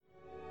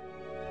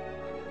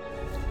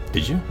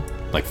Did you?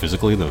 Like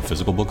physically, the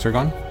physical books are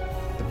gone?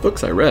 The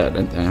books I read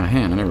in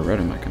hand, I never read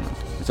them.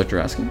 Is that what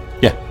you're asking?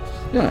 Yeah.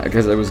 Yeah,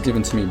 because it was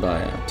given to me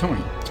by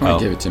Tony. Tony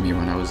gave it to me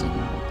when I was in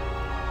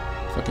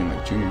fucking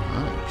like junior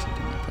high or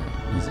something like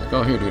that. He's like,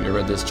 oh, here, dude, I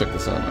read this. Check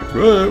this out. I'm like,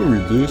 well, I'll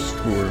read this.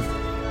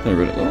 Then I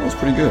read it. Oh, it was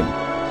pretty good.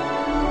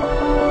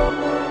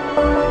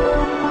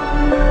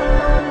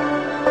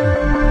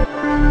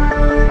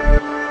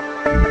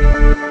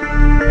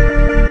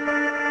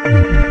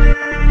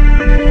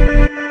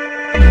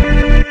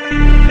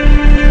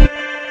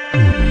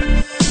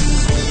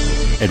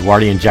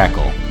 Edwardian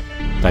Jackal,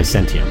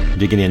 Dicentium,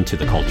 digging into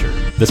the culture.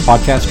 This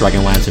podcast,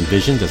 Dragonlance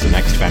envisioned as the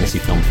next fantasy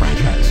film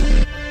franchise.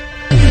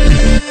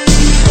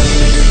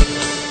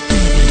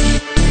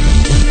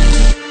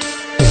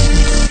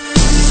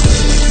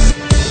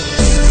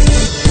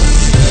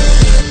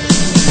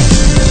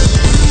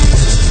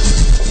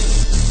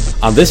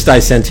 On this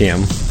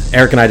Dicentium,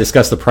 Eric and I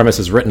discussed the premise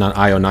as written on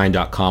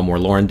io9.com, where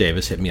Lauren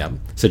Davis hit me up,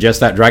 suggests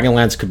that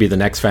Dragonlance could be the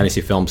next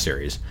fantasy film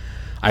series.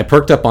 I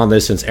perked up on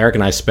this since Eric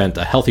and I spent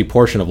a healthy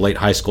portion of late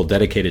high school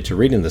dedicated to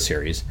reading the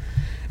series,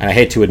 and I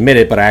hate to admit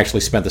it, but I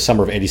actually spent the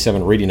summer of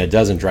 '87 reading a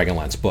dozen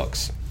Dragonlance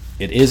books.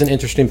 It is an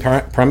interesting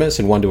premise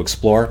and one to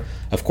explore.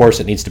 Of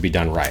course, it needs to be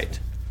done right.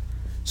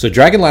 So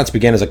Dragonlance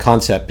began as a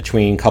concept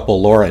between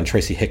couple Laura and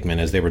Tracy Hickman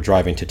as they were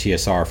driving to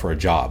TSR for a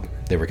job.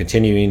 They were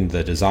continuing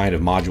the design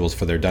of modules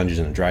for their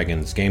Dungeons &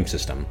 Dragons game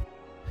system.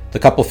 The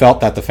couple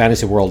felt that the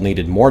fantasy world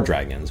needed more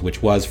dragons,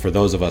 which was, for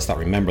those of us that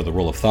remember, the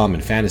rule of thumb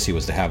in fantasy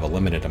was to have a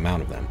limited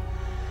amount of them.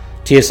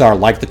 TSR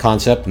liked the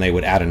concept and they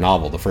would add a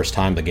novel the first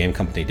time the game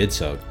company did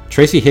so.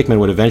 Tracy Hickman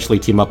would eventually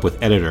team up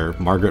with editor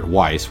Margaret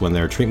Weiss when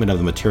their treatment of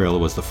the material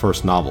was the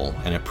first novel,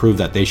 and it proved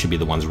that they should be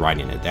the ones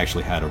writing it. They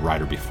actually had a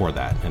writer before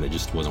that, and it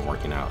just wasn't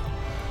working out.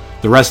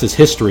 The rest is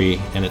history,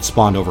 and it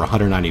spawned over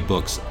 190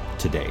 books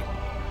to date.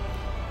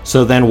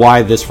 So then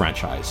why this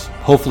franchise?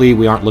 Hopefully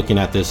we aren't looking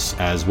at this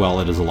as, well,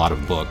 it is a lot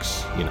of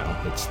books.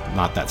 It's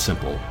not that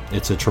simple.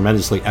 It's a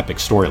tremendously epic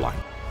storyline.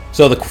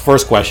 So the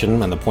first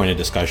question and the point of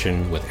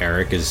discussion with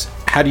Eric is,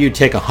 how do you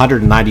take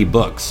 190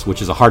 books,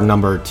 which is a hard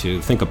number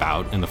to think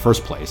about in the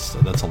first place? So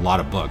that's a lot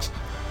of books.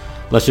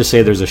 Let's just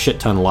say there's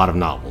a lot of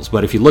novels.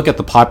 But if you look at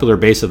the popular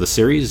base of the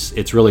series,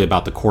 it's really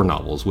about the core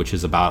novels, which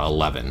is about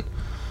 11.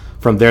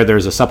 From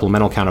there's a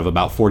supplemental count of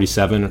about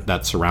 47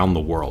 that surround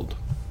the world.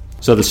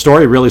 So the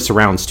story really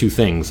surrounds two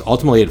things.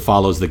 Ultimately, it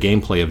follows the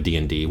gameplay of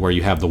D&D, where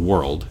you have the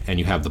world and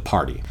you have the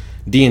party.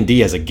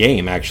 D&D as a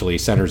game actually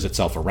centers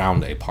itself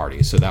around a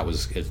party, so that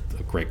was a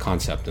great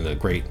concept and a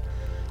great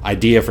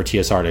idea for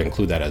TSR to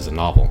include that as a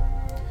novel.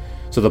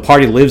 So the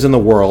party lives in the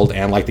world,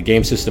 and like the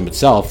game system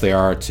itself, they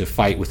are to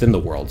fight within the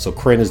world. So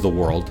Kryn is the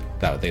world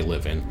that they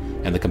live in,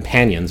 and the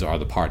companions are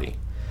the party.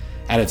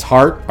 At its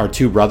heart are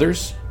two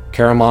brothers,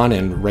 Caramon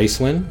and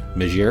Raistlin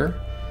Megir.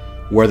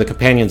 Where the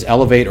companions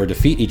elevate or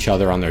defeat each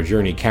other on their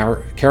journey,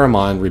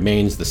 Caramon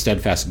remains the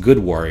steadfast good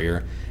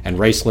warrior, and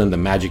Raistlin the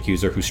magic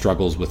user who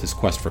struggles with his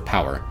quest for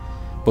power,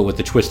 but with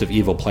the twist of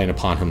evil playing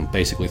upon him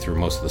basically through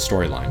most of the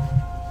storyline.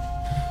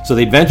 So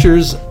the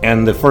adventures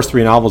and the first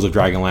three novels of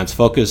Dragonlance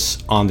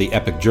focus on the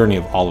epic journey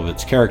of all of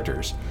its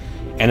characters,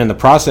 and in the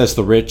process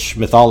the rich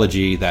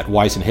mythology that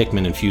Weiss and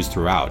Hickman infused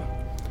throughout.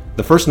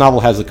 The first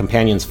novel has the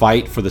companions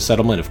fight for the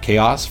settlement of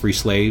chaos, free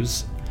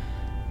slaves,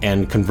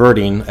 and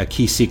converting a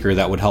key seeker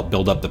that would help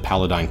build up the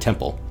Paladine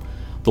Temple.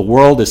 The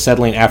world is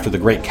settling after the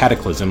Great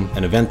Cataclysm,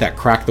 an event that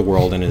cracked the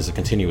world and is a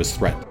continuous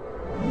threat.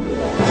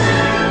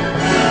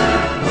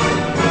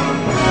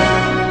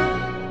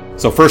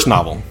 So first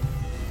novel.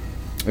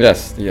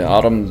 Yes,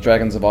 the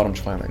Dragons of Autumn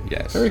Twilight.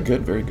 Yes. Very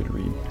good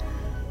read.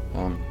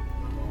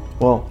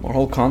 Well, our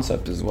whole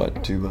concept is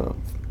to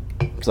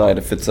decide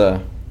if it's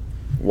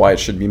why it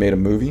should be made a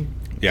movie.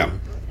 Yeah.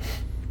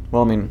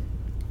 Well, I mean,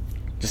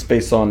 just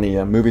based on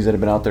the movies that have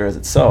been out there as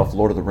itself,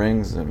 Lord of the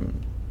Rings,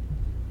 and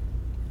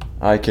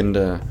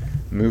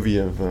movie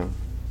of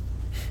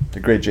the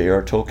great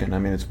J.R. Tolkien. I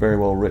mean, it's very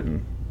well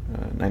written,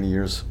 90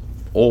 years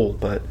old,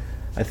 but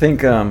I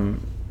think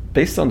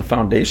based on the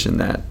foundation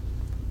that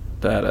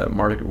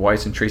Margaret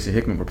Weiss and Tracy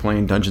Hickman were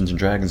playing Dungeons &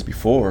 Dragons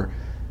before,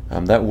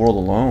 that world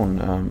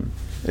alone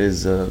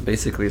is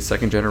basically a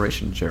second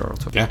generation J.R.R.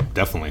 Tolkien. Yeah,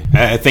 definitely.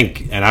 I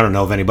think, and I don't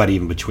know of anybody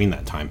even between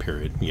that time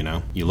period,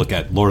 You look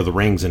at Lord of the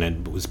Rings and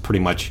it was pretty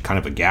much kind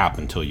of a gap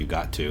until you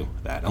got to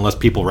that. Unless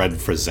people read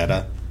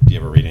Frazetta. Do you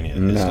ever read any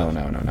of this stuff?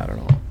 No, not at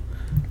all.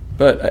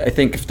 But I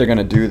think if they're going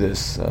to do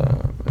this,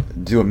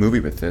 do a movie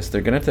with this,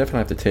 they're going to definitely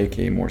have to take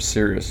a more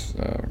serious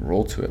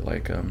role to it,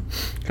 like kind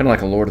of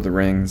like a Lord of the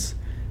Rings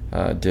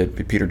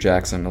did Peter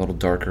Jackson, a little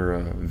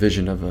darker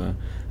vision of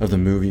the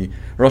movie.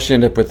 Or else you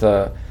end up with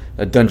a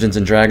Dungeons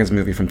and Dragons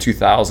movie from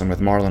 2000 with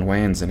Marlon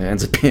Wayans, and it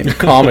ends up being a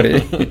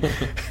comedy.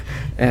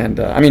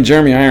 And I mean,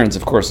 Jeremy Irons,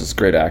 of course, is a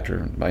great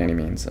actor by any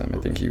means. I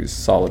think he was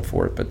solid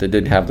for it, but they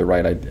did have the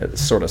right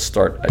sort of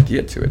start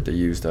idea to it. They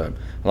used a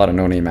lot of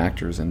no-name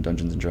actors in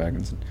Dungeons and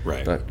Dragons,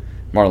 right? But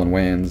Marlon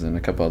Wayans and a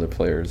couple other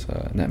players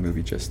in that movie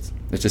it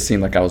just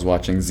seemed like I was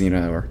watching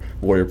Xena or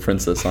Warrior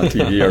Princess on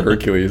TV or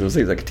Hercules. It was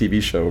like a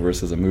TV show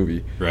versus a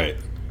movie, right?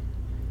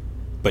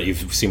 But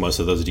you've seen most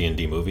of those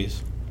D&D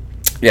movies?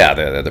 Yeah,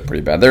 they're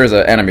pretty bad. There is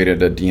an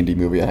animated D&D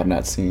movie I have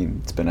not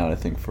seen. It's been out, I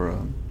think, for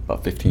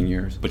about 15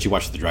 years. But you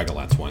watched the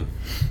Dragonlance one.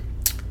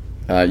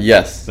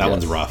 Yes. That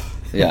one's rough.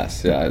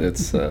 Yes, yeah.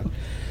 It's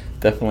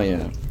definitely...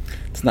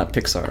 it's not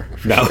Pixar.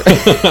 No.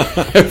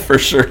 For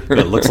sure.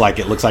 It looks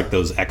like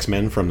those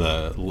X-Men from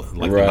the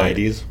the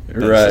 90s. That's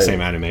the same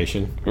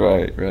animation.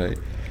 Right.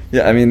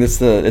 Yeah, I mean, it's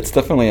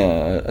definitely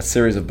a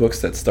series of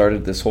books that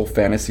started this whole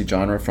fantasy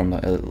genre from,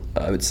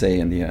 I would say,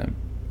 in the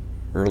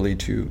early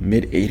to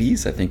mid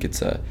 80s. I think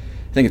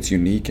it's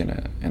unique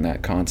in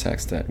that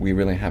context that we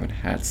really haven't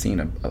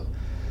seen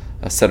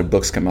a set of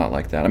books come out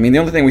like that. I mean, the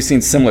only thing we've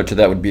seen similar to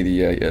that would be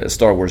the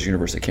Star Wars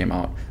universe that came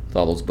out with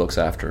all those books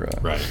after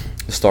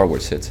the Star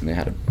Wars hits, and they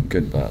had a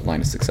good line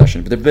of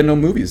succession. But there have been no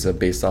movies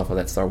based off of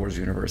that Star Wars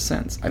universe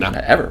since. I mean,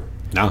 ever.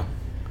 No.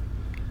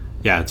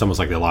 Yeah, it's almost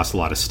like they lost a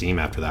lot of steam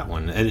after that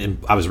one. And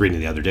I was reading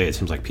the other day, it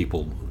seems like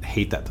people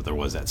hate that there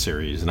was that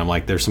series. And I'm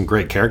like, there's some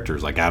great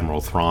characters like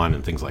Admiral Thrawn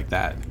and things like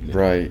that.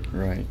 Right.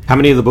 How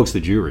many of the books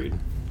did you read?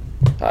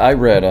 I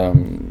read,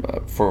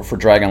 for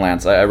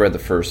Dragonlance, I read the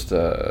first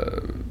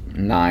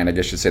 9, I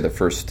guess you'd say the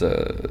first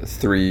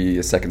 3,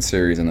 the second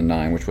series, and the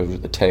 9, which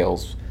was the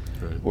Tales,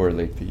 or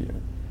like the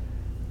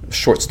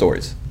short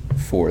stories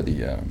for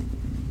the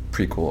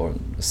prequel, or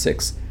the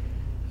 6.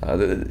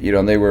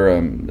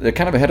 They're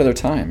kind of ahead of their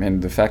time,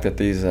 and the fact that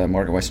these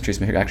Margaret Weiss and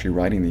Tracy Mahick are actually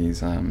writing these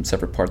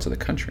separate parts of the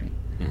country.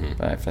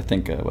 Mm-hmm. I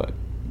think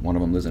one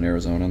of them lives in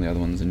Arizona, and the other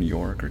one's in New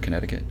York or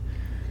Connecticut.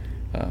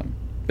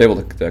 Be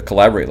able to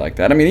collaborate like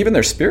that. I mean, even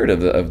their spirit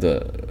of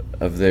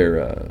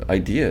their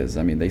ideas.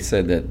 I mean, they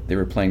said that they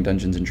were playing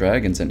Dungeons and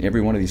Dragons, and every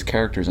one of these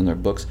characters in their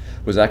books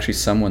was actually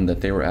someone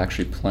that they were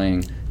actually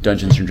playing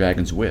Dungeons and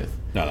Dragons with.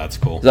 No, that's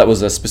cool. That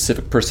was a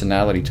specific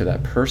personality to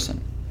that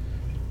person.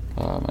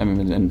 I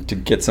mean, and to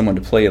get someone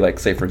to play, like,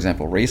 say, for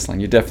example,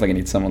 Raceland, you definitely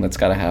need someone that's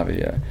got to have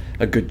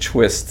a good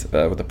twist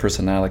with a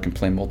personality that can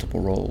play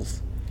multiple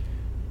roles.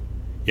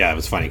 Yeah, it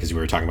was funny because we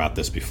were talking about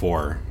this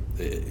before.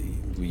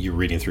 You're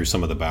reading through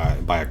some of the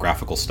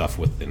biographical stuff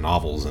with the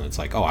novels, and it's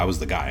like, oh, I was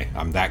the guy.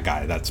 I'm that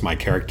guy. That's my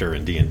character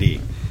in D&D.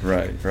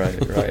 Right.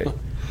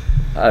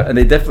 And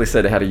they definitely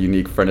said it had a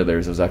unique friend of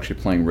theirs that was actually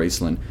playing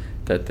Raceland,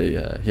 that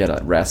he had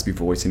a raspy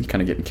voice and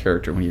kind of get in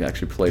character when he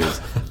actually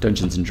plays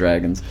Dungeons and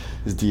Dragons,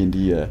 his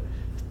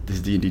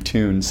D&D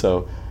tune.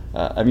 So,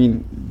 I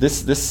mean,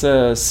 this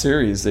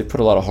series, they put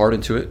a lot of heart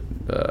into it.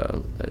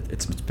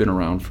 It's been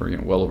around for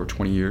well over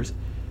 20 years.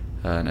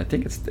 And I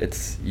think it's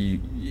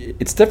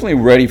definitely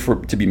ready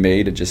to be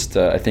made. It just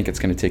I think it's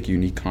going to take a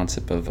unique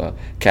concept of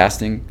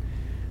casting.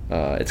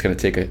 It's going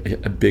to take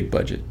a big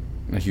budget,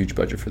 a huge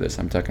budget for this.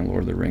 I'm talking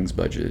Lord of the Rings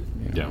budget.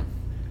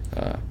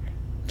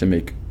 To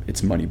make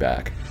its money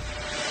back.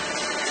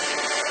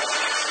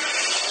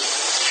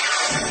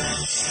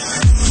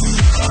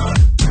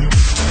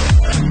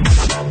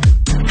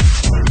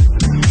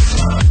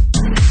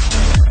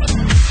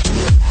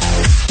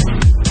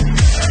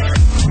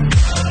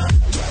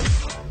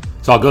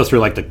 So I'll go through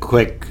like the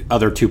quick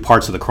other 2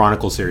 parts of the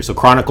Chronicles series. So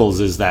Chronicles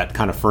is that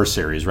kind of first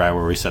series, right,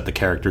 where we set the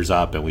characters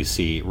up and we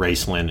see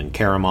Raceland and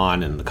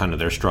Caramon and kind of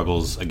their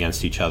struggles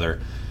against each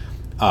other.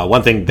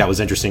 One thing that was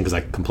interesting, because I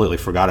completely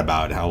forgot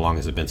about how long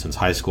has it been since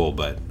high school,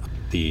 but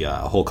the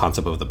whole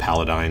concept of the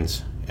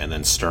Paladines and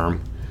then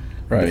Sturm,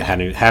 right,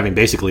 having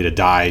basically to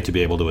die to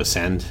be able to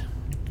ascend.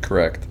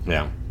 Correct.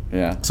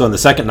 Yeah. So in the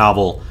second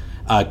novel,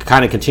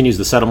 kind of continues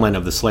the settlement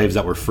of the slaves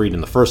that were freed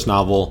in the first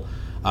novel.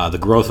 The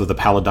growth of the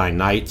Paladine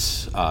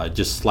Knights,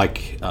 just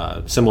like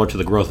similar to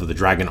the growth of the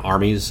dragon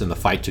armies and the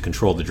fight to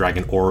control the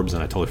dragon orbs.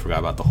 And I totally forgot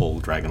about the whole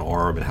dragon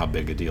orb and how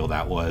big a deal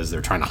that was. They're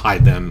trying to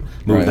hide them,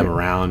 move them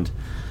around.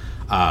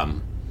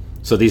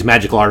 So these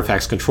magical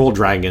artifacts control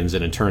dragons,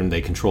 and in turn they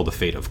control the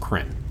fate of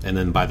Krynn. And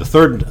then by the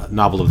third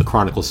novel of the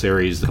Chronicle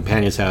series, the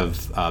companions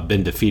have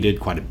been defeated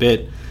quite a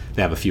bit.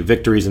 They have a few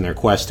victories in their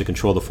quest to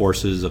control the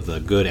forces of the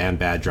good and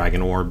bad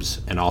dragon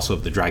orbs, and also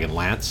of the dragon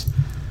lance.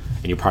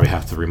 And you probably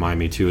have to remind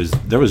me too, is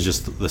there was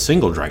just the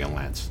single dragon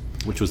lance,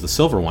 which was the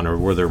silver one, or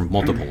were there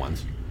multiple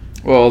ones?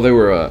 Well, they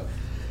were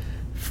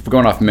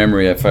going off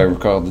memory. If I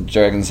recall, the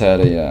dragons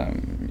had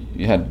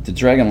the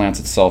dragon lance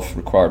itself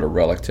required a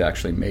relic to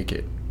actually make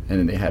it, and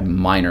then they had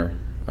minor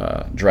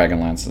dragon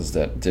lances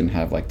that didn't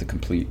have like the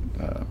complete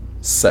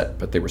set,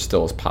 but they were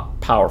still as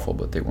powerful,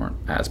 but they weren't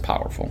as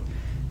powerful.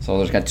 So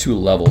there's got 2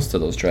 levels to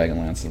those dragon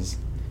lances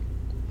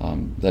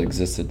that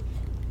existed.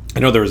 I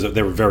know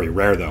they were very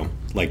rare though.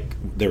 Like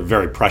they were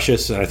very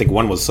precious, and I think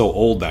one was so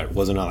old that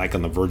wasn't like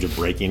on the verge of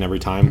breaking every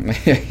time.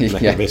 They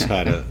basically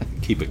had to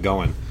keep it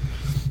going.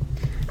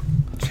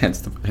 Hence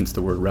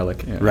the word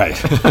relic. Yeah. Right.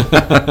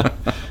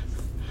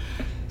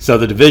 So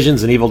the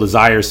divisions and evil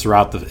desires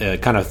throughout the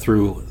kind of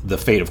through the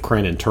fate of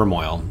Krynn in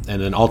turmoil,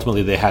 and then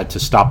ultimately they had to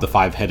stop the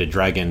 5-headed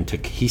dragon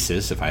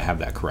Takesis, if I have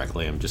that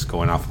correctly. I'm just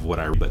going off of what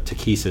I read, but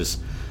Takesis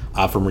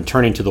from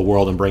returning to the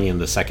world and bringing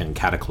the second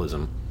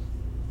cataclysm.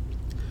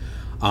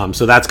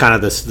 So that's kind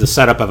of the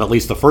setup of at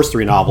least the first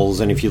 3 novels.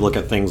 And if you look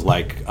at things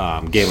like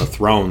Game of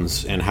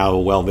Thrones and how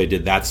well they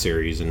did that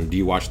series, and do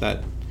you watch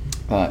that?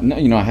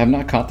 No, I have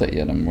not caught that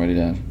yet. I'm ready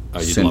to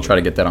soon try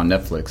to get that on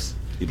Netflix.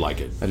 You'd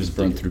like it. I just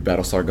burned through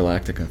Battlestar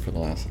Galactica for the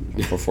last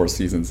for 4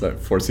 seasons.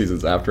 4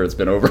 seasons after it's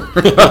been over.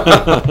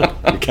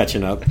 You're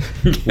catching up.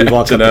 We've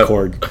all cut the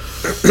cord.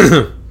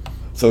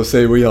 So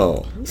say we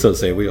all. So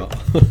say we all.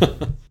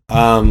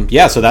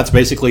 Yeah, so that's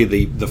basically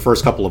the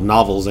first couple of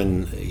novels,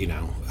 and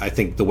I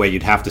think the way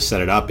you'd have to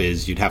set it up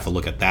is you'd have to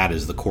look at that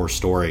as the core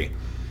story,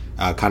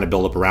 kind of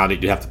build up around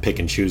it. You'd have to pick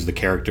and choose the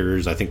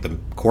characters. I think the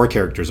core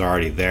characters are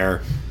already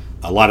there.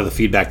 A lot of the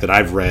feedback that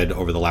I've read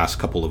over the last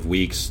couple of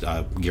weeks,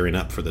 gearing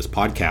up for this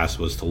podcast,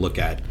 was to look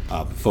at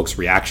folks'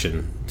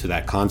 reaction to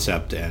that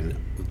concept. And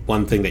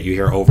one thing that you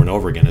hear over and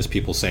over again is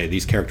people say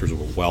these characters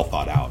were well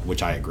thought out,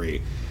 which I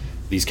agree.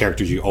 These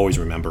characters you always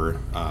remember,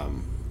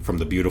 from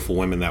the beautiful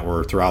women that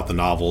were throughout the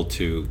novel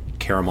to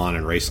Caramon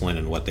and Raceland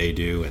and what they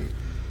do. And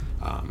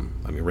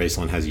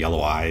Raceland has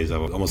yellow eyes,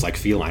 almost like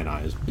feline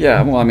eyes.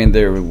 Yeah, well,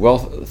 they were well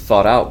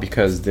thought out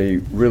because they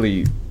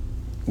really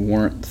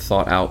weren't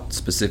thought out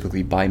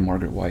specifically by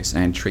Margaret Weiss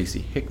and Tracy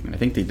Hickman. I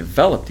think they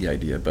developed the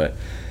idea, but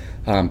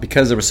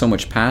because there was so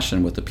much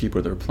passion with the people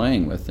they were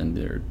playing with in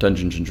their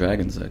Dungeons and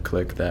Dragons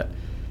clique, that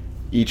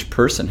each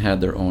person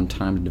had their own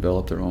time to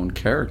develop their own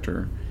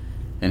character,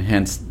 and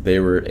hence they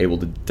were able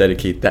to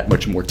dedicate that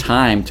much more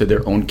time to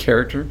their own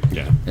character.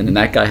 Yeah. And then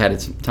that guy had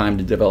time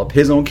to develop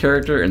his own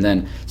character, and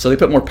then so they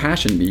put more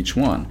passion into each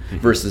one,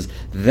 versus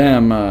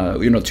them,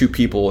 2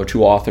 people or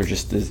 2 authors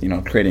just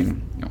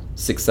creating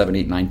 6, 7,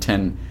 8, 9,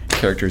 10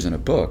 characters in a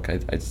book. I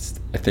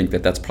think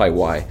that's probably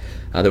why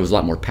there was a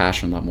lot more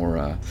passion, a lot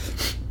more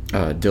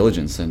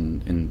diligence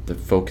in the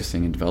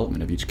focusing and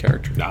development of each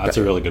character. No, that's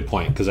a really good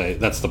point, because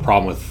that's the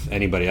problem with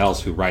anybody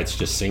else who writes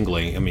just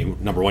singly.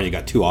 Number one, you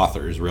got 2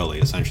 authors, really,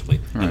 essentially,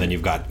 right. And then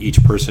you've got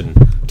each person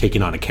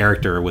taking on a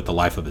character with a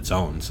life of its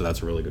own. So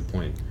that's a really good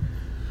point.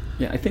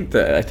 Yeah, I think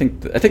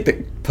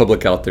the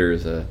public out there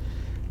is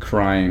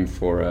crying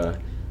for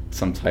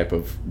some type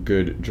of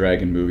good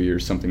dragon movie or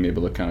something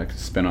able to kind of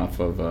spin off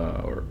of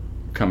or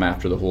come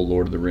after the whole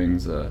Lord of the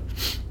Rings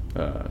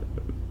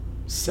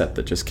set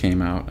that just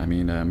came out.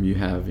 You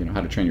have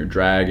How to Train Your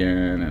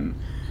Dragon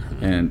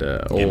and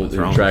old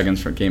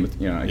dragons from Game of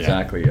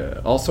exactly.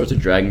 All sorts of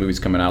dragon movies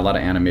coming out, a lot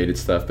of animated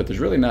stuff, but there's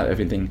really not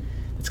everything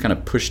that's kind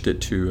of pushed it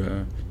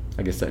to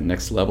I guess that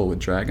next level with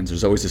dragons.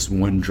 There's always this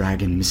one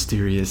dragon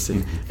mysterious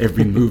in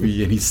every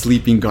movie, and he's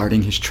sleeping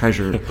guarding his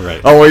treasure. Right.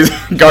 Always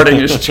guarding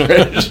his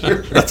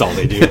treasure. That's all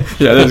they do.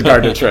 Yeah, they just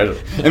guard their treasure.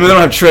 And when they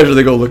don't have treasure,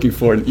 they go looking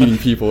for it and eating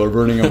people or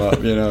burning them up.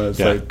 It's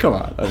like, come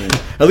on.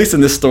 At least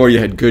in this story, you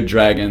had good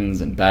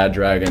dragons and bad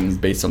dragons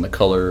based on the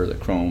color, the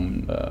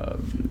chrome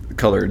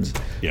coloreds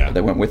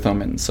that went with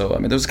them. And so,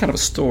 there was kind of a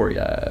story,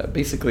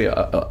 basically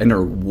an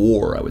inner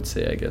war, I would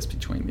say, I guess,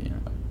 between the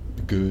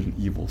good and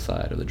evil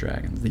side of the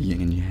dragons, the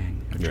yin and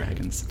yang of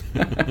dragons.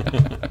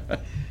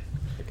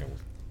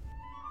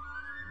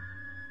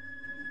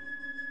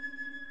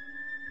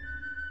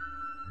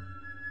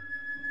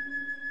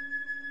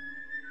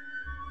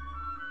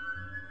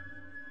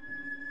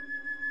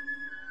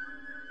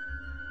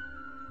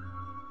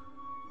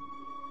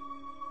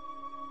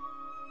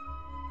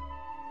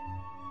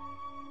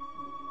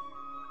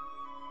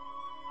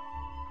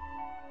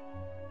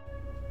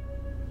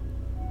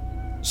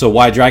 So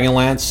why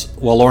Dragonlance?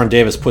 Well, Lauren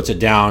Davis puts it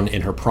down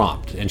in her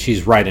prompt, and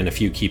she's right in a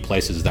few key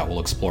places that we'll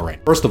explore right.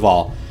 First of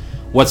all,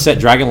 what set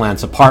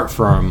Dragonlance apart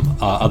from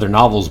other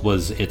novels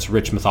was its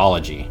rich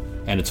mythology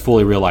and its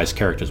fully realized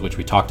characters, which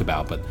we talked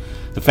about. But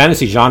the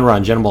fantasy genre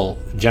in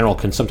general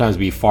can sometimes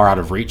be far out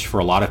of reach for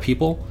a lot of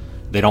people.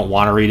 They don't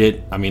want to read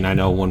it. I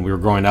know when we were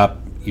growing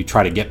up, you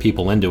try to get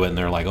people into it, and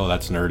they're like, oh,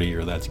 that's nerdy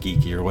or that's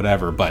geeky or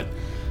whatever. But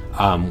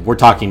we're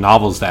talking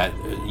novels that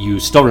you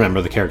still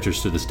remember the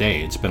characters to this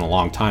day. It's been a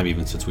long time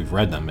even since we've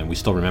read them, and we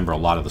still remember a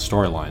lot of the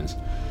storylines.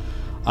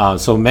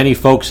 So many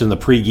folks in the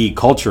pre-geek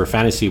culture,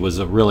 fantasy was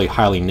a really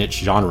highly niche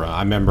genre.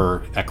 I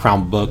remember at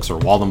Crown Books or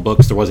Walden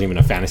Books, there wasn't even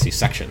a fantasy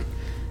section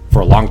for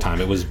a long time.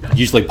 It was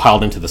usually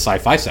piled into the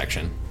sci-fi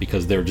section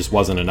because there just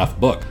wasn't enough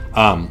book.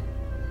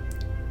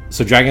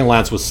 So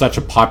Dragonlance was such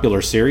a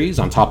popular series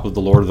on top of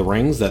the Lord of the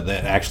Rings that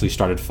it actually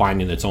started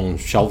finding its own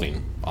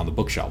shelving on the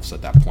bookshelves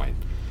at that point.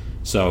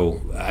 So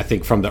I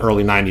think from the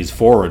early 90s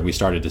forward, we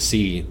started to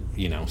see,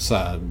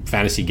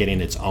 fantasy getting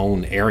its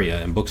own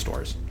area in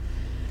bookstores.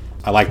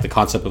 I like the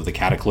concept of the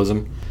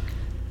cataclysm.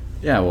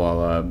 Yeah,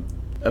 well,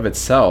 of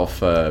itself,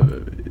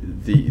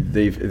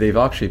 they've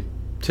actually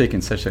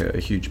taken such a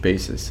huge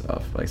basis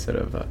off, like I said,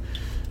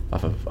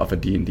 of a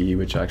D&D,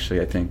 which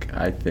actually I think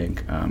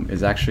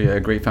is actually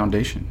a great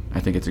foundation. I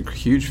think it's a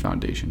huge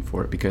foundation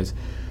for it because.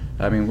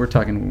 We're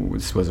talking,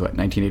 this was,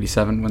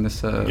 1987 when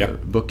this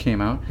book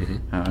came out?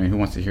 Mm-hmm. Who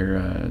wants to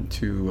hear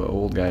 2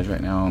 old guys right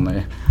now on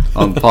the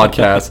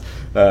podcast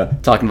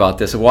talking about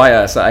this?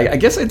 Why? So I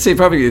guess I'd say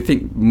I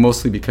think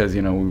mostly because, I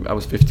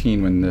was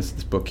 15 when this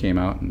book came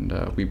out, and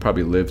we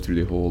probably lived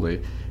through the whole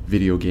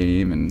video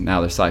game, and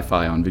now there's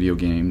sci-fi on video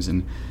games,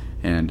 and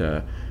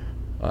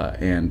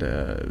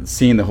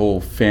seeing the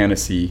whole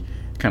fantasy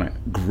kind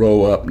of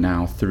grow up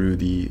now through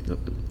the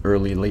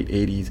early, late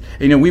 80s.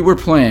 You know, we were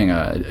playing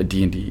a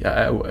D&D.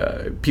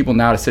 People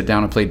now to sit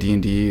down and play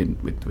D&D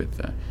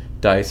with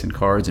dice and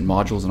cards and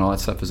modules and all that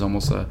stuff is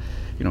almost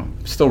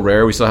still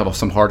rare. We still have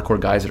some hardcore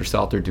guys that are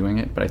still out there doing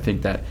it, but I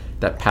think that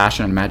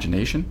passion and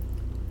imagination,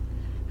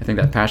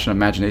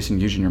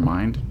 using your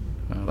mind,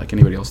 like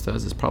anybody else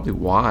does, is probably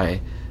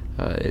why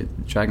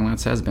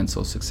Dragonlance has been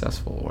so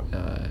successful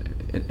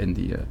in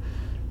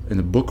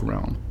the book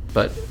realm.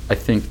 But I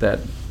think that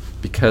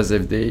because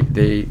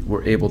they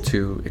were able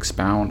to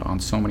expound on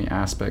so many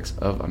aspects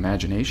of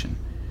imagination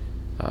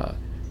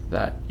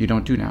that you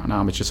don't do now.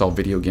 Now it's just all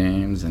video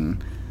games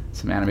and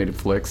some animated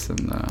flicks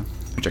and a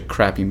bunch of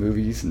crappy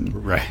movies and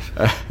right.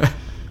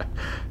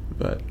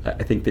 But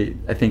I think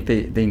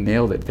they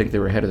nailed it. I think they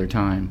were ahead of their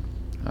time.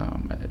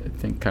 I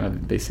think kind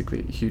of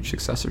basically huge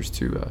successors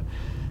to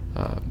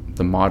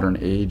the modern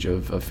age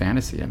of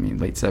fantasy. I mean,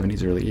 late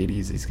 70s, early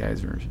 80s, these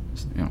guys were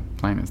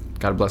playing.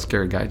 God bless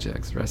Gary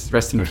Gygax.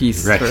 Rest in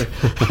peace right.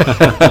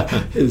 for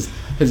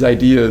his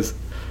ideas.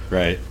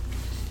 Right.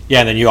 Yeah,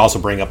 and then you also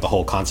bring up the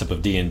whole concept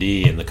of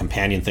D&D and the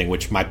companion thing,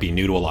 which might be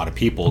new to a lot of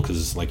people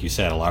because, like you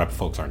said, a lot of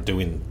folks aren't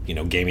doing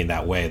gaming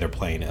that way. They're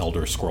playing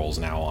Elder Scrolls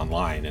now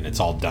online, and it's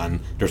all done.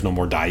 There's no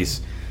more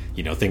dice.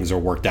 Things are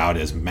worked out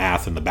as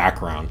math in the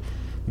background.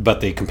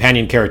 But the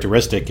companion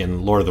characteristic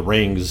in Lord of the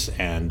Rings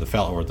and the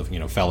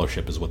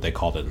Fellowship is what they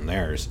called it in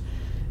theirs,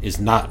 is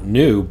not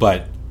new.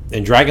 But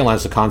in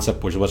Dragonlance, the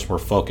concept was much more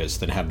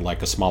focused and had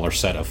like a smaller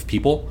set of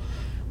people,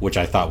 which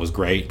I thought was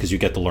great because you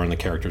get to learn the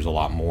characters a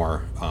lot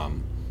more.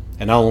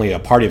 And not only a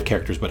party of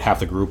characters, but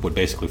half the group would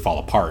basically fall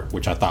apart,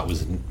 which I thought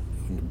was,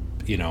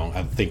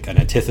 I think an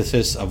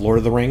antithesis of Lord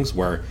of the Rings,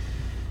 where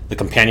the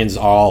companions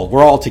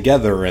were all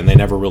together and they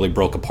never really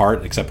broke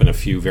apart, except in a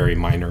few very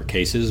minor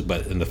cases.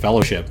 But in the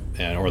Fellowship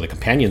or the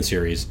companion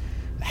series,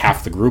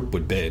 half the group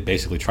would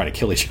basically try to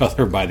kill each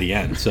other by the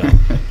end. So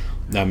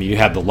you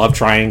had the love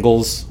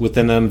triangles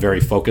within them, very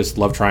focused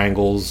love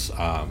triangles.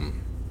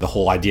 The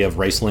whole idea of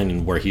Raistlin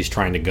and where he's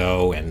trying to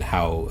go and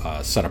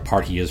how set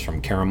apart he is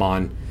from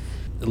Caramon.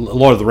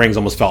 Lord of the Rings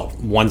almost felt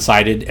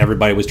one-sided.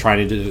 Everybody was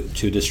trying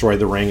to destroy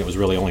the ring. It was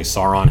really only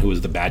Sauron who was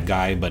the bad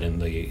guy. But in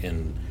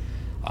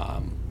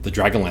the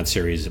Dragonlance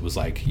series, it was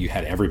like you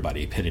had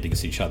everybody pitted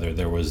against each other.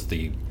 There was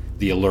the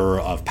allure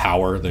of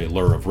power, the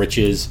allure of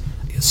riches.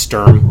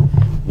 Sturm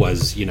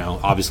was,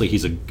 obviously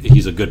he's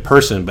a good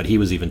person, but he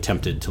was even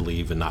tempted to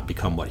leave and not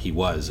become what he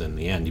was. In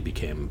the end, he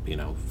became,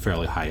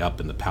 fairly high up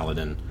in the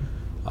Paladin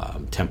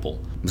temple.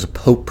 It was a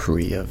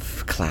potpourri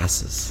of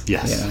classes.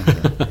 Yes.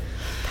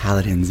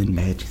 Paladins and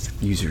magic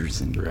users.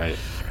 And right.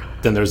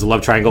 Then there's the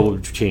love triangle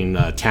between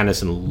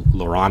Tanis and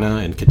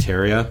Lorana and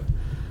Kateria.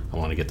 I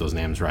want to get those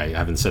names right. I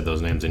haven't said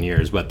those names in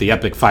years. But the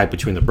epic fight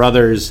between the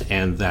brothers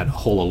and that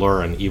whole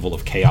allure and evil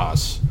of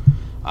chaos.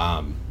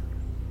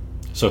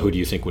 So who do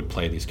you think would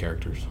play these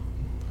characters?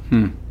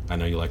 I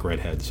know you like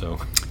redhead, so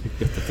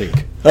you have to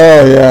think.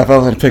 Oh, yeah. If I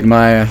was going to pick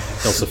my...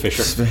 Ilsa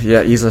Fisher.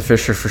 Yeah, Isla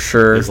Fisher for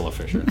sure. Isla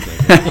Fisher.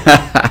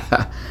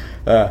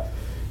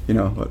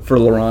 For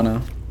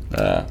Lorana...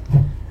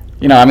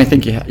 I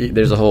think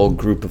there's a whole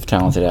group of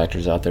talented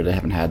actors out there that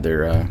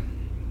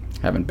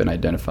haven't been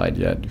identified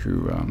yet.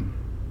 Who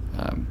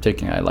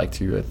I like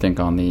to think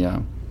on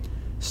the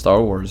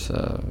Star Wars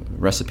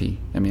recipe.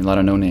 I mean, a lot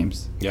of no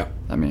names. Yeah.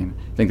 I mean,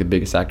 I think the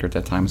biggest actor at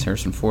that time was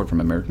Harrison Ford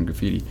from American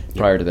Graffiti.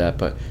 Prior to that,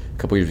 but a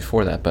couple years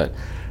before that. But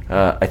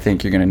I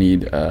think you're going to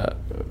need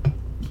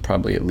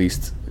probably at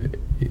least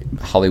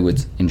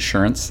Hollywood's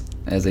insurance,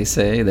 as they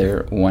say.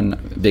 They're one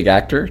big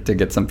actor to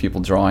get some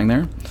people drawing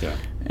there. Yeah.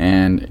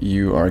 And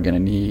you are going to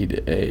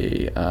need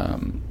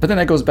but then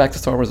that goes back to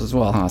Star Wars as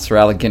well, huh? Sir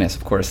Alec Guinness,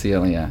 of course, the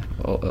only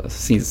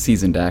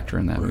seasoned actor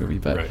in that movie.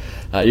 But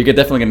you're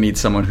definitely going to need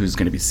someone who's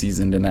going to be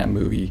seasoned in that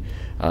movie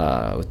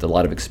with a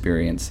lot of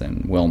experience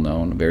and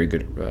well-known, very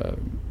good,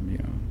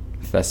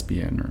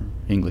 thespian or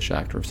English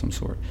actor of some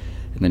sort.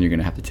 And then you're going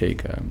to have to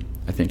take,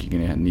 I think you're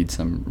going to need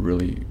some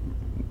really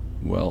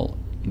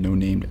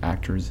no-named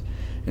actors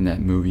in that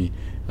movie.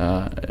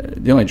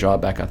 The only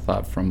drawback I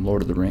thought from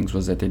Lord of the Rings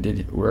was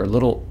that were a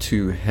little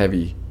too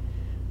heavy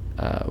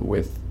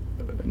with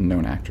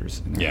known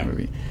actors in that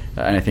movie,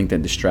 and I think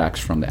that distracts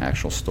from the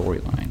actual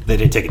storyline. They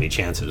didn't take any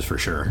chances for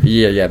sure.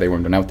 Yeah, they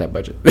weren't, not with that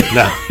budget.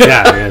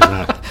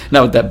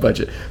 Not with that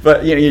budget.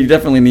 But you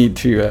definitely need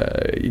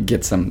to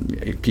get some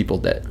people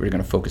that are going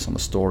to focus on the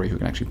story, who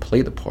can actually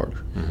play the part.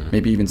 Mm-hmm.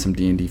 Maybe even some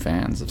D&D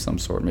fans of some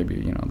sort. Maybe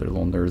they're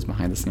little nerds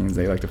behind the scenes.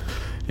 They like to,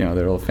 they're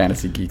little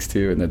fantasy geeks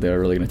too, and that they're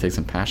really going to take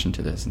some passion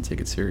to this and take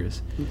it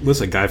serious.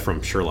 There's a guy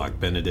from Sherlock,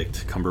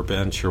 Benedict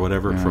Cumberbatch or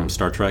whatever, from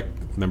Star Trek.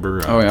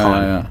 Remember?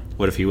 Yeah.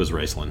 What if he was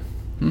Raistlin?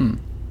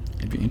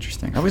 It'd be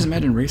interesting. I always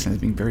imagine Raistlin as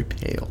being very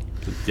pale.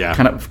 Yeah.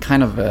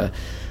 Kind of a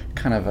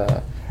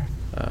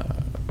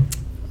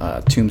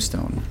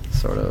Tombstone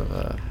sort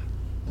of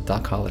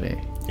Doc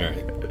Holliday.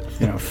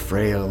 Right.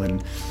 Frail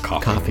and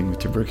coughing with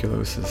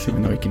tuberculosis,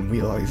 even though he can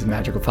wield all these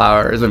magical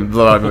powers and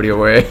blow everybody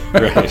away.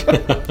 Right.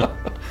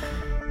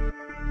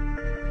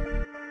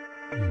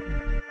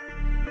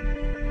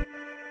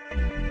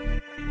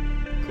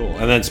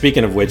 And then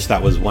speaking of which,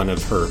 that was one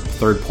of her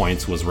third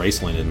points, was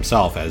Raceland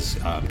himself as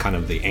kind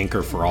of the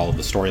anchor for all of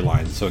the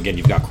storylines. So again,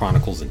 you've got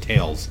Chronicles and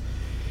Tales.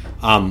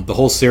 The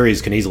whole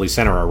series can easily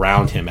center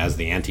around him as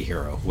the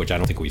anti-hero, which I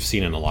don't think we've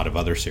seen in a lot of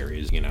other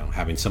series,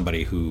 having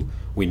somebody who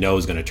we know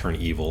is going to turn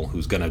evil,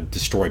 who's going to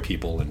destroy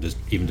people and just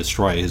even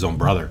destroy his own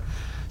brother.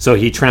 So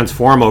he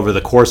transforms over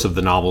the course of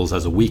the novels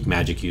as a weak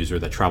magic user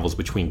that travels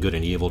between good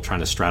and evil, trying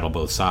to straddle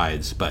both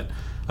sides. But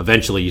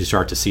eventually you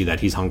start to see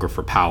that he's hunger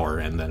for power,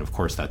 and then of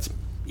course that's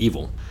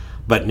evil.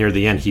 But near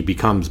the end he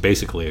becomes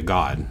basically a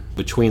god.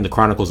 Between the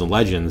Chronicles and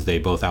Legends, they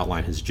both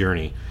outline his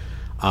journey.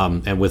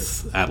 And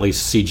with at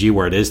least CG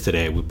where it is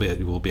today,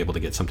 we'll be able to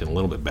get something a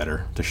little bit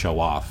better to show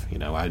off.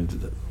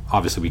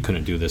 Obviously we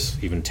couldn't do this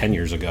even 10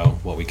 years ago,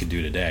 what we could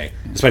do today,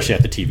 especially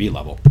at the TV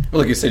level. Well,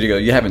 like you said,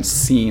 you haven't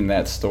seen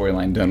that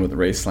storyline done with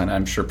Raceland.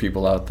 I'm sure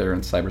people out there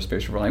in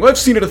cyberspace are like, well, I've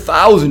seen it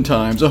 1,000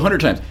 times,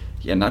 100 times.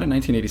 Yeah, not in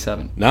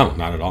 1987. No,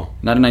 not at all.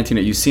 Not in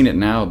 1980. You've seen it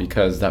now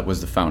because that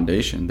was the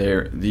foundation.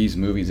 These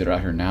movies that are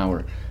out here now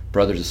where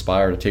brothers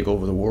aspire to take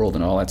over the world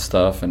and all that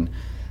stuff. And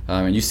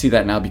you see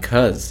that now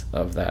because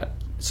of that.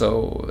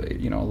 So,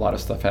 a lot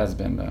of stuff has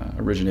been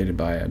originated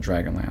by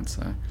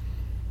Dragonlance.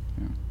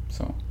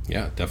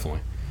 Yeah,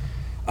 definitely.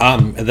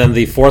 And then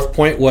the fourth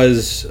point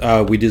was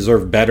we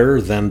deserve better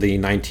than the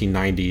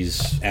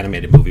 1990s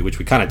animated movie, which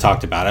we kind of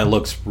talked about. It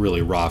looks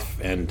really rough,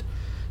 and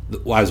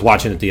I was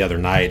watching it the other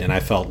night, and I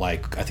felt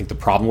like I think the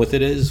problem with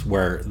it is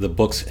where the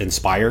books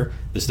inspire,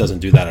 this doesn't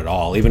do that at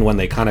all. Even when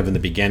they kind of in the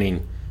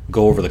beginning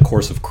go over the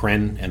course of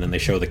Krynn, and then they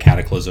show the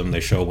cataclysm, they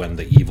show when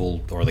the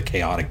evil or the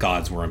chaotic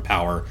gods were in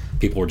power,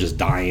 people were just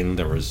dying,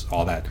 there was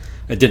all that.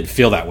 It didn't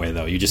feel that way,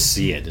 though. You just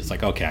see it. It's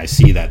like, okay, I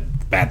see that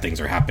bad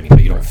things are happening,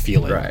 but you don't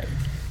feel it. Right.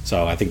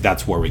 So I think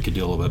that's where we could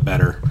do a little bit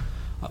better.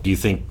 Do you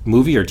think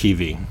movie or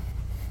TV?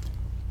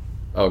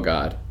 Oh,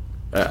 God.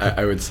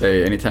 I would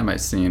say anytime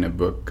I've seen a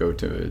book go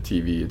to a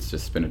TV, it's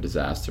just been a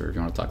disaster. If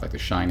you want to talk like The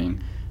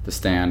Shining, The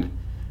Stand,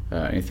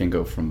 anything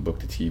go from book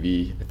to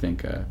TV,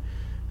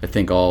 I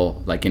think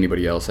all, like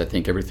anybody else, I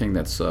think everything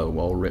that's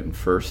well written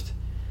first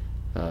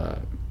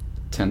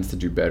tends to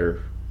do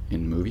better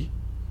in movie.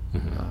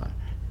 Mm-hmm.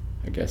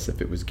 I guess if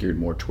it was geared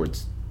more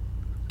towards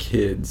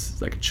kids,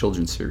 like a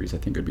children's series, I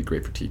think it would be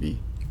great for TV.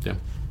 Yeah.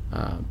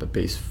 But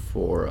based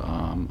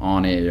on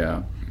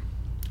a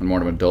more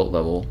of an adult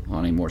level,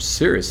 on a more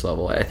serious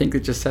level, I think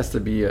it just has to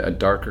be a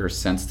darker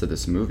sense to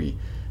this movie.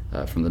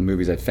 From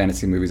the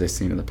fantasy movies I've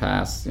seen in the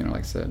past, like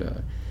I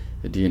said,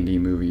 the D&D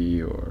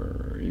movie,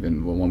 or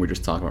even one we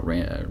just talked about,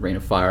 Reign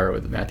of Fire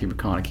with Matthew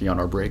McConaughey on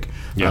our break.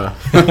 Yeah.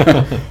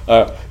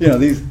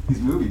 These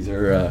movies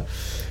are,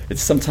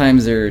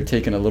 sometimes they're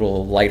taken a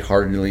little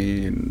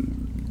lightheartedly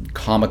and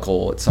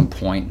comical at some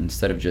point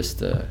instead of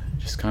just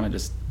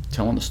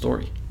telling the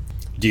story.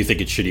 Do you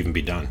think it should even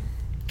be done?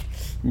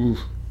 Ooh.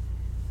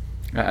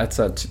 That's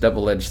a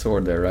double-edged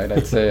sword there, right?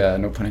 I'd say,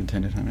 no pun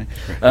intended, honey.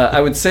 I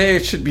would say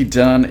it should be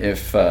done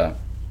if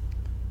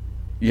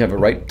you have the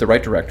right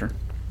director.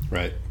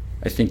 Right.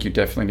 I think you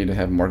definitely need to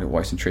have Margaret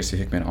Weiss and Tracy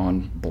Hickman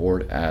on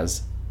board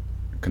as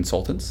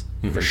consultants,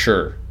 mm-hmm. for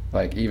sure.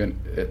 Like, even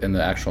in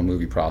the actual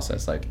movie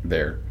process, like,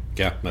 there.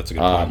 Yeah, that's a good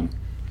point.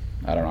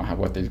 I don't know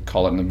what they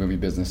call it in the movie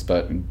business,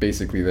 but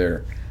basically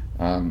there.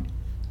 And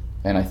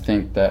I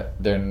think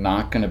that they're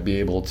not going to be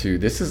able to.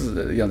 This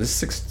is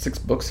six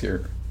books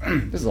here.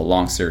 This is a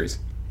long series.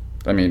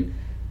 I mean,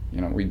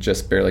 we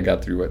just barely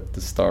got through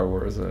the Star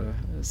Wars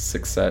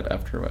 6 set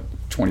after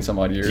 20 some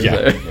odd years.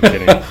 Yeah, no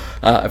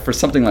kidding. For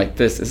something like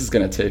this is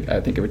going to take.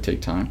 I think it would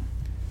take time.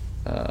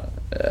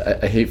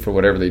 I hate for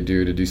whatever they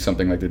do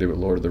something like they did with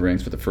Lord of the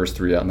Rings, with the first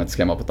 3 out, and then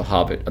come up with The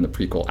Hobbit and the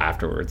prequel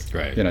afterwards.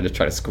 Right. Just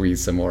try to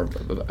squeeze some more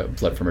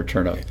blood from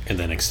Return up. And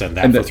then extend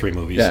that for 3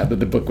 movies. Yeah,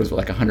 the book was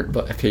like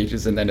 100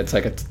 pages, and then it's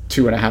like a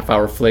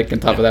 2.5-hour flick. On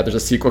top of that, there's a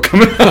sequel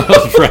coming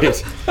out.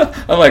 Right.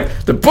 I'm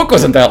like, the book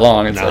wasn't that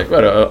long. It's like,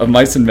 what, a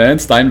Mice and Men,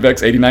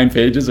 Steinbeck's 89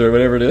 pages or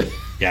whatever it is.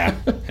 Yeah,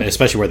 and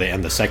especially where they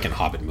end the second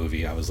Hobbit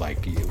movie. I was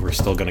like, we're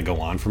still going to go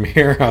on from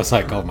here? I was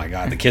like, oh my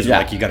God. The kids were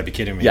like, you got to be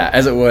kidding me. Yeah,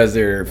 as it was,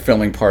 they're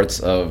filming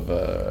parts of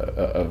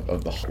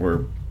the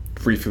were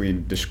briefly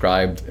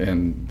described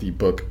in the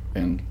book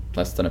in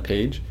less than a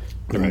page.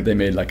 Right. They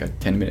made like a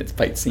 10-minute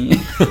fight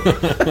scene.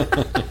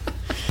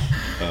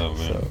 Oh, man.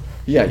 So,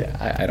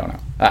 I don't know.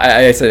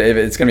 I said if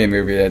it's going to be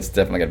a movie, it's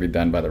definitely got to be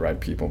done by the right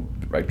people,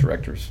 right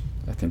directors.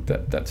 I think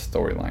that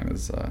storyline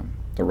is,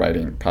 the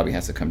writing probably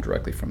has to come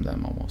directly from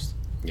them almost.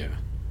 Yeah.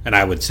 And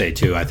I would say,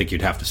 too, I think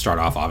you'd have to start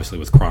off, obviously,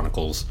 with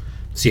Chronicles,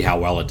 see how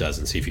well it does,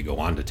 and see if you go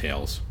on to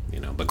Tales.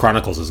 But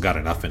Chronicles has got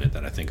enough in it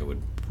that I think it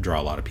would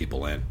draw a lot of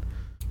people in.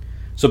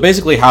 So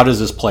basically, how does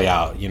this play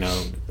out?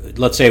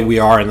 Let's say we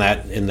are in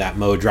that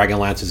mode.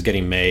 Dragonlance is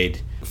getting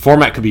made.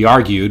 Format could be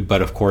argued,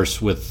 but of course,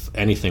 with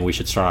anything, we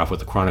should start off with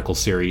the Chronicles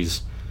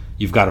series.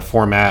 You've got a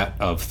format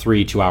of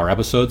 3 2-hour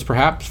episodes,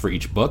 perhaps, for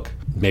each book.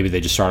 Maybe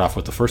they just start off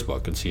with the first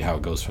book and see how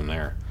it goes from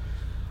there.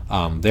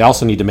 They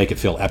also need to make it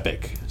feel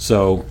epic.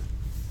 So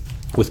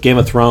with Game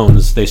of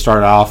Thrones, they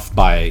started off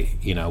by,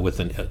 with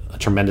a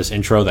tremendous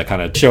intro that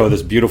kind of show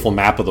this beautiful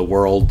map of the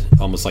world,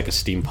 almost like a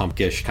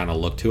steampunk-ish kind of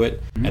look to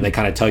it. Mm-hmm. And they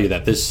kind of tell you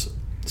that this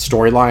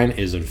storyline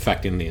is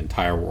infecting the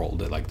entire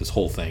world, like this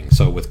whole thing.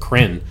 So with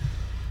Kryn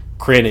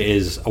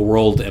is a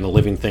world and a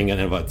living thing in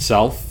and of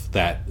itself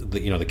that,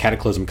 the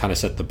Cataclysm kind of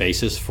set the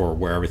basis for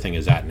where everything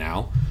is at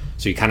now.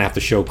 So you kind of have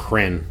to show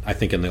Kryn, I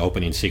think, in the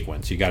opening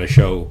sequence. You got to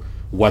show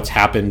what's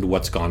happened,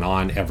 what's gone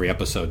on every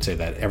episode, say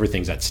that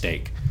everything's at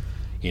stake.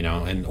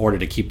 In order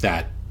to keep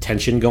that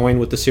tension going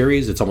with the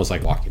series, it's almost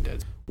like Walking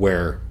Dead,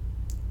 where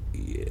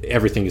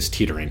everything is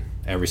teetering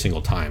every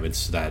single time.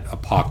 It's that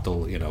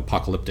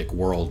apocalyptic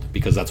world,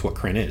 because that's what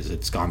Kryn is.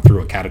 It's gone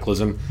through a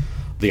cataclysm.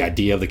 The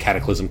idea of the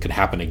cataclysm could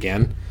happen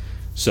again.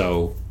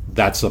 So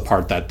that's the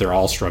part that they're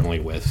all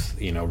struggling with.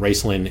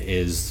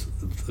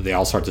 They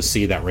all start to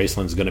see that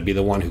Raceland's going to be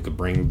the one who could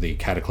bring the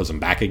cataclysm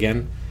back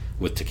again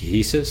with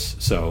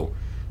Takesis. So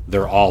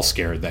they're all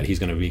scared that he's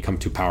going to become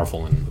too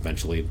powerful, and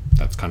eventually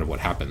that's kind of what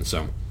happens.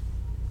 So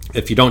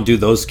if you don't do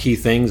those key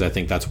things, I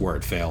think that's where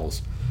it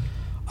fails.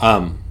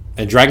 And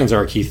dragons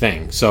are a key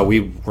thing. So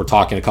we were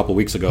talking a couple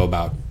weeks ago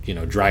about,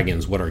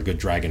 dragons. What are good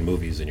dragon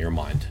movies in your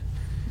mind?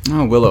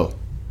 Oh, Willow.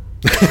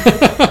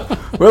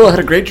 Willow had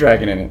a great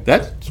dragon in it.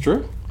 That's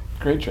true.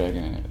 Great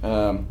dragon in it.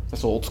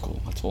 That's old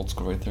school. That's old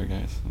school right there,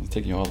 guys. I'm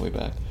taking you all the way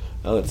back.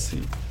 Let's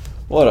see.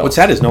 What else? What's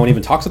sad is no one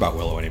even talks about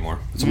Willow anymore.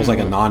 It's almost like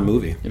a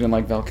non-movie. You didn't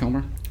like Val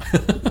Kilmer?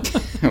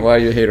 Why are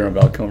you a hater on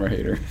Val Kilmer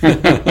hater?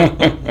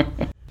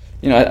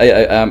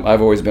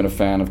 I've always been a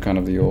fan of kind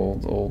of the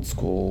old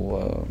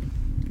school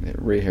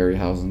Ray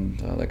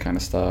Harryhausen, that kind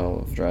of style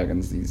of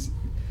dragons.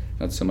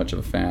 Not so much of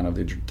a fan of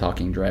the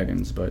talking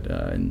dragons, but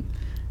in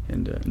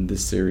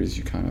this series,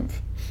 you kind of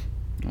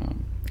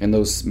in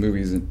those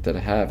movies that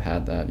have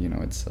had that,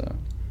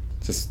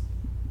 it's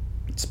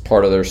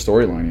part of their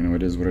storyline.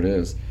 It is what it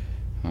is.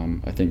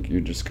 I think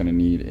you're just going to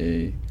need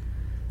you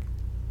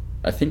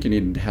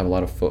need to have a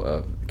lot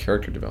of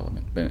character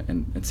development,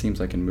 and it seems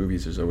like in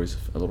movies there's always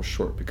a little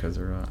short because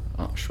they're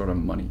short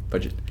on money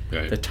budget,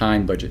 right. The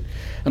time budget.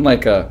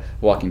 Unlike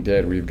Walking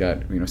Dead, where you've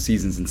got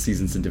seasons and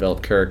seasons to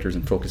develop characters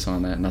and focus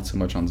on that, not so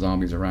much on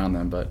zombies around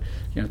them. But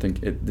I think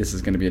this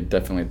is going to be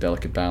definitely a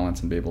delicate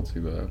balance and be able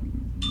to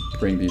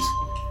bring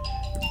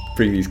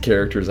these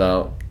characters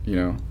out.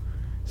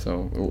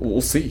 So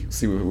we'll see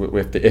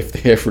if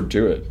they ever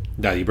do it.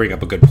 Now, you bring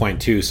up a good point,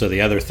 too. So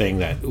the other thing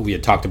that we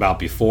had talked about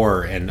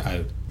before, and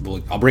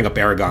I'll bring up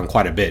Aragon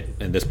quite a bit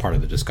in this part of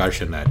the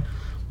discussion, that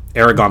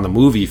Aragon the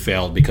movie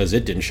failed because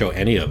it didn't show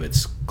any of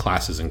its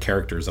classes and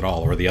characters at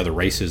all, or the other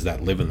races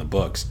that live in the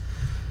books.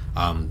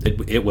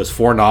 It was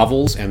 4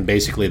 novels, and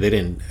basically they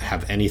didn't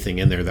have anything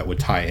in there that would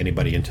tie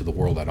anybody into the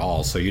world at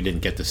all. So you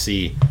didn't get to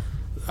see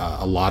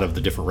a lot of the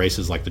different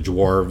races like the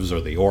dwarves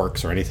or the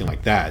orcs or anything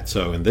like that.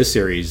 So in this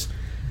series,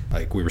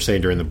 like we were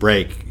saying during the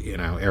break,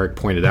 Eric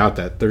pointed out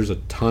that there's a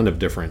ton of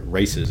different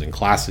races and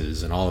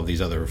classes and all of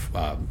these other,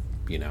 I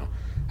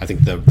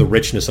think the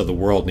richness of the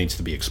world needs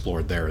to be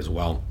explored there as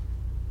well.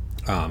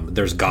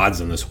 There's gods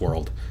in this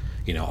world,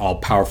 all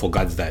powerful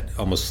gods that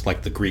almost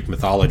like the Greek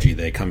mythology,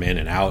 they come in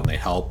and out and they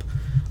help.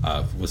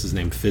 What's his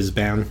name?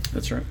 Fizban?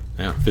 That's right.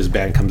 Yeah,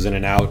 Fizban comes in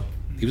and out.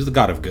 He was the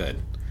god of good.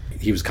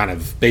 He was kind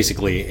of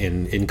basically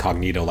in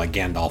incognito like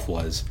Gandalf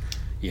was.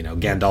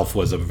 Gandalf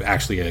was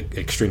actually an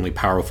extremely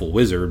powerful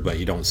wizard, but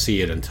you don't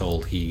see it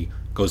until he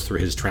goes through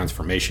his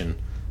transformation,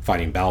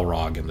 fighting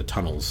Balrog in the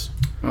tunnels.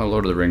 Well,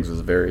 Lord of the Rings was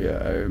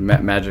very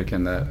magic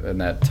in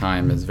that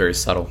time is very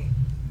subtle.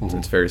 Mm-hmm.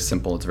 It's very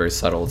simple. It's very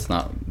subtle. It's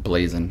not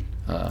blazing.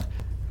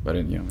 But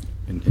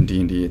in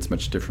D&D, it's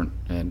much different.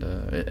 And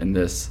in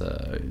this,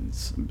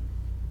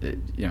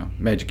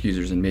 magic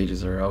users and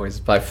mages are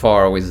by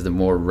far always the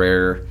more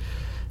rare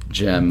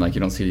gem. Like you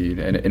don't see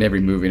in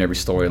every movie, in every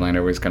storyline,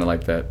 always kind of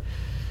like that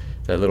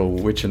little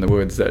witch in the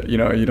woods that you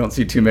don't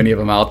see too many of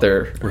them out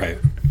there, right?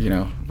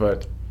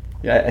 But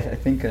yeah, I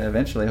think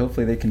eventually,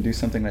 hopefully, they can do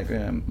something like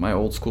my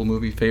old school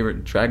movie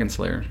favorite, Dragon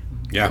Slayer.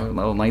 Yeah,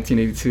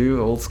 1982,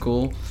 old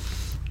school,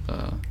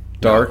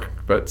 dark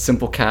but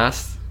simple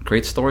cast,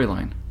 great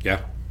storyline.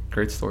 Yeah,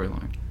 great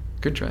storyline,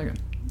 good dragon.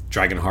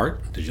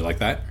 Dragonheart, did you like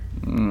that?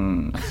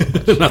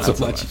 Not so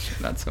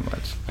much. Not so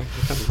much. I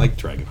kind of like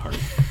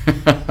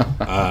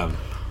Dragonheart.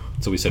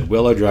 So we said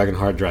Willow,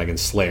 Dragonheart, Dragon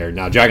Slayer.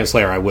 Now, Dragon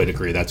Slayer, I would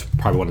agree, that's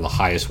probably one of the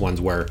highest ones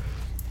where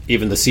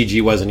even the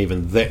CG wasn't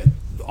even there,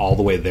 all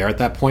the way there at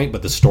that point,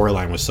 but the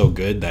storyline was so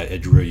good that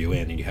it drew you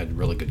in and you had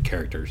really good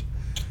characters.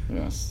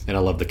 Yes. And I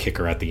love the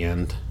kicker at the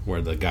end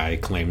where the guy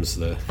claims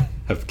to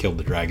have killed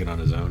the dragon on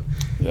his own.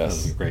 Yes.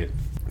 That was great.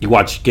 You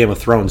watch Game of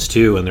Thrones,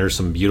 too, and there's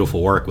some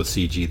beautiful work with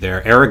CG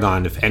there.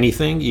 Aragon, if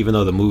anything, even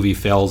though the movie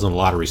fails in a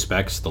lot of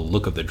respects, the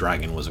look of the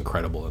dragon was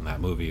incredible in that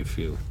movie, if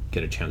you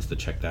get a chance to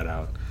check that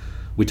out.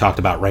 We talked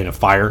about Reign of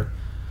Fire.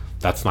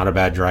 That's not a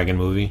bad dragon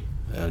movie.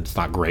 It's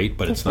not great,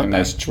 but it's not a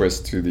nice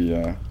twist to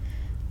the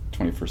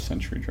 21st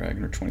century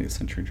dragon or 20th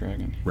century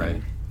dragon.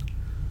 Right.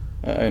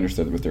 I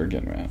understood what they were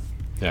getting at.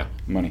 Yeah.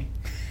 Money.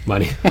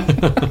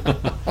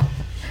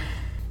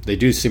 They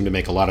do seem to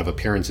make a lot of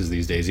appearances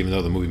these days, even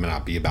though the movie may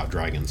not be about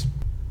dragons.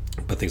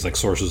 But things like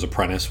Sorcerer's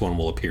Apprentice, one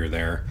will appear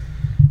there.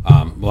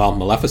 Well,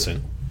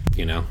 Maleficent,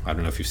 I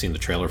don't know if you've seen the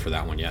trailer for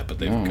that one yet, but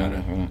they've got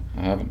it.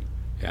 I haven't.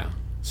 Yeah.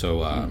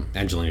 So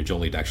Angelina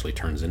Jolie actually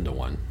turns into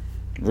one.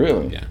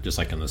 Really? Yeah, just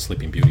like in the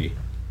Sleeping Beauty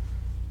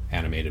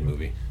animated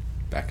movie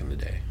back in the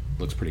day.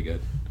 Looks pretty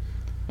good.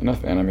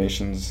 Enough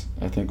animations.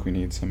 I think we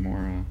need some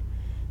more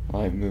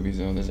live movies,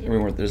 though.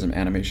 There's an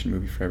animation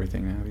movie for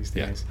everything now these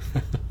days.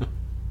 Yeah.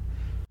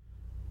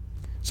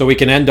 So we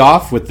can end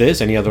off with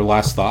this. Any other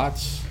last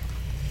thoughts?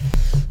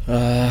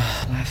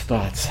 Last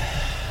thoughts.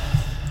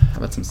 How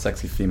about some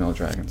sexy female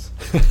dragons?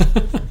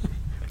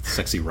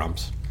 Sexy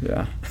rumps.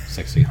 Yeah.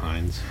 Sexy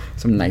hinds.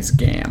 Some nice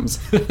gams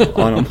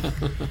on them.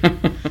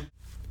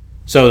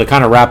 So to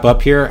kind of wrap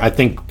up here, I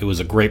think it was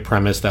a great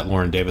premise that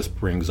Lauren Davis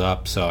brings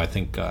up. So I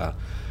think it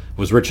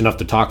was rich enough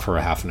to talk for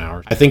a half an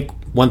hour. I think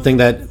one thing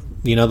that,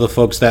 the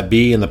folks that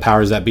be and the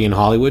powers that be in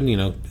Hollywood,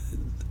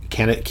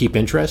 can it keep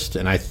interest?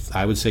 And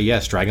I would say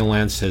yes.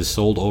 Dragonlance has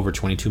sold over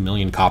 22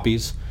 million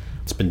copies.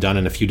 It's been done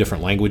in a few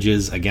different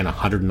languages. Again,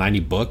 190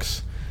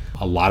 books.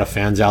 A lot of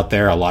fans out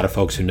there, a lot of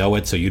folks who know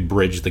it. So you'd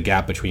bridge the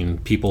gap between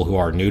people who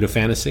are new to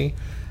fantasy,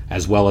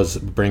 as well as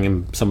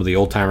bringing some of the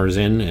old timers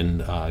in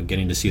and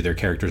getting to see their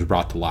characters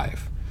brought to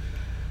life.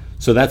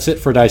 So that's it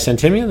for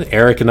Dicentium.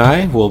 Eric and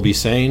I will be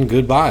saying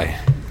goodbye.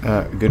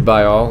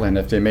 Goodbye, all. And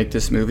if they make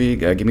this movie,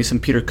 give me some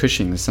Peter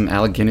Cushing, some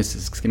Alec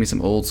Guinnesses. Give me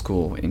some old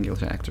school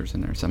English actors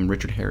in there. Some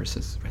Richard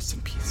Harris's. Rest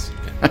in peace.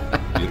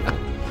 Beautiful.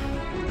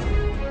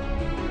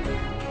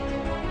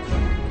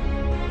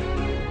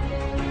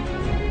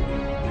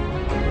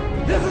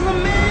 This is a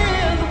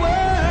man's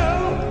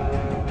world,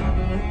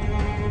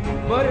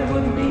 but it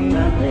wouldn't be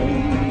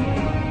nothing.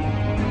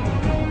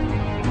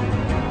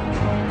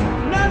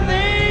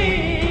 Nothing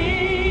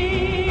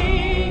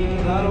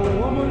without a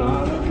woman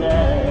or a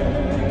girl.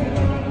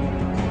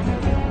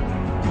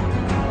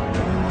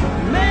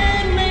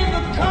 Man made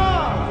the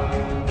car,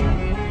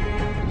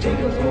 take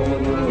us over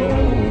the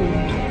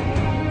road.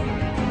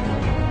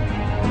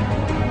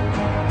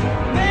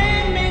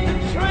 Man made the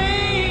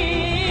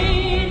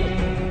train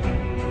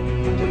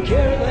to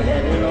carry the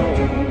heavy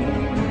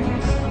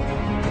loads.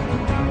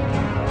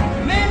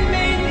 Man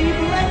made these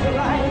electric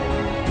lights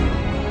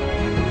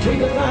to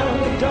take us out of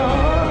the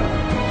dark.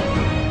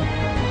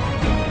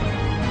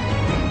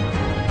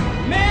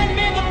 Man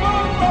made the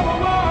boat for the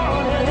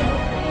water,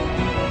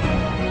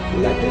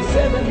 like they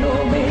said that no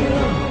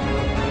man.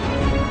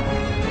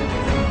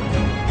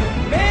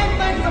 Man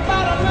thinks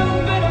about a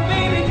little bit of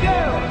baby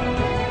girl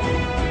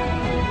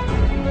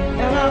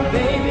and our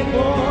baby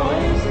boy.